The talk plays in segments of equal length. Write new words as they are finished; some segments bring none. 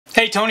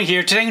Hey, Tony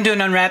here. Today I'm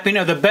doing an unwrapping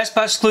of the Best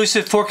Buy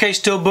exclusive 4K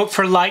Steelbook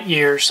for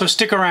Lightyear, so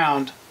stick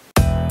around.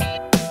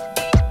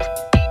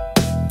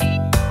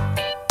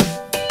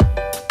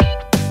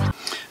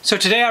 So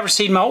today I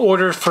received my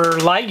order for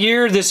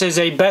Lightyear. This is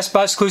a Best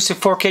Buy exclusive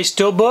 4K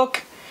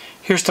Steelbook.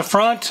 Here's the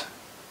front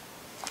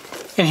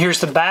and here's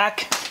the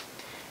back.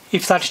 If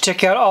you'd like to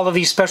check out all of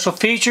these special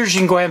features, you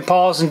can go ahead and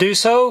pause and do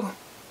so.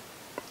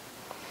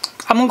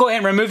 I'm going to go ahead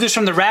and remove this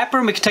from the wrapper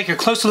and we can take a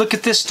closer look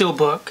at this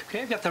Steelbook.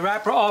 Okay, I've got the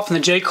wrapper off and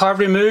the J card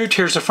removed.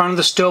 Here's the front of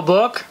the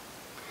Steelbook.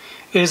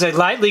 It is a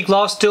lightly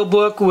glossed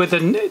Steelbook with a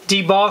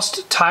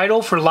debossed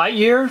title for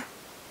Lightyear.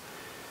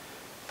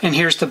 And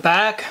here's the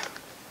back.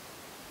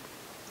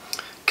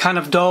 Kind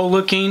of dull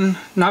looking,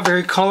 not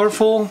very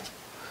colorful.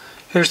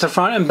 Here's the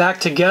front and back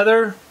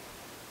together.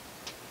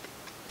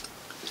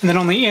 And then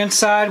on the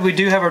inside we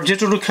do have our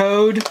digital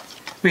code.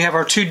 We have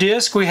our 2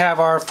 discs. We have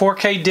our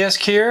 4K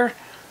disc here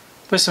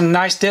with some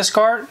nice disc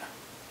art,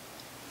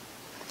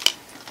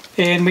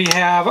 and we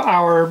have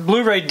our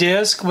Blu-ray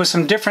disc with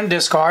some different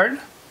disc art,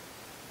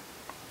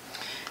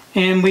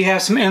 and we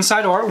have some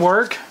inside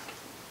artwork.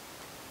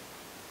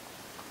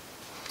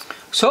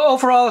 So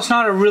overall it's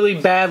not a really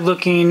bad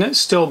looking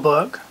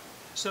Steelbook.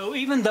 So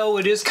even though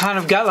it is kind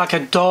of got like a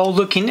dull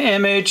looking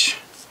image,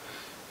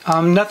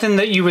 nothing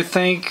that you would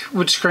think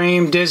would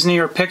scream Disney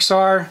or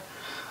Pixar.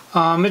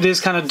 It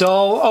is kind of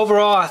dull.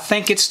 Overall, I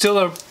think it's still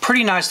a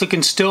pretty nice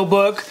looking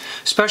Steelbook,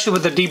 especially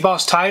with the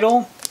debossed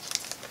title.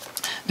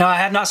 Now, I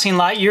have not seen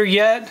Lightyear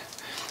yet.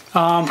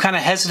 I'm kind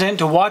of hesitant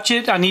to watch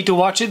it. I need to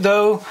watch it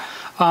though.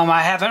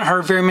 I haven't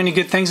heard very many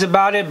good things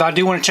about it, but I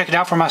do want to check it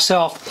out for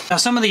myself. Now,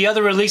 some of the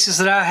other releases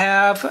that I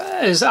have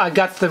is I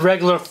got the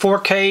regular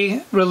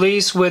 4K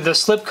release with the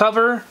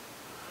slipcover.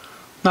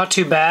 Not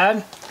too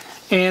bad.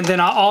 And then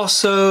I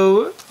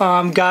also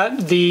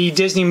got the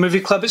Disney Movie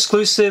Club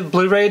exclusive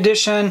Blu-ray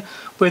edition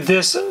with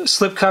this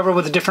slipcover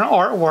with a different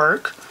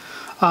artwork.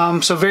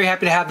 So very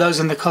happy to have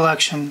those in the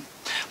collection.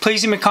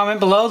 Please leave me a comment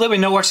below. Let me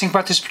know what you think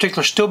about this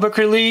particular Steelbook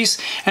release.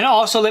 And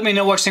also let me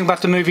know what you think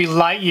about the movie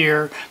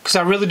Lightyear, because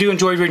I really do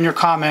enjoy reading your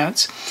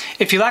comments.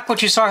 If you like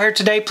what you saw here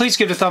today, please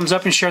give it a thumbs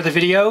up and share the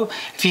video.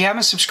 If you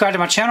haven't subscribed to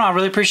my channel, I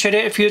really appreciate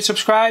it if you would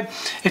subscribe.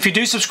 If you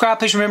do subscribe,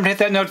 please remember to hit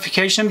that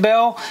notification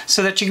bell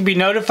so that you can be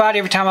notified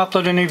every time I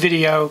upload a new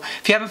video.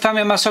 If you haven't found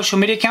me on my social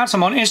media accounts,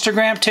 I'm on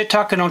Instagram,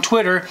 TikTok, and on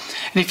Twitter.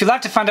 And if you'd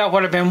like to find out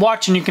what I've been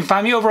watching, you can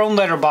find me over on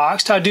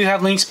Letterboxd. I do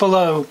have links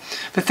below.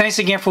 But thanks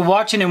again for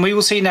watching, and we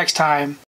will see you next time.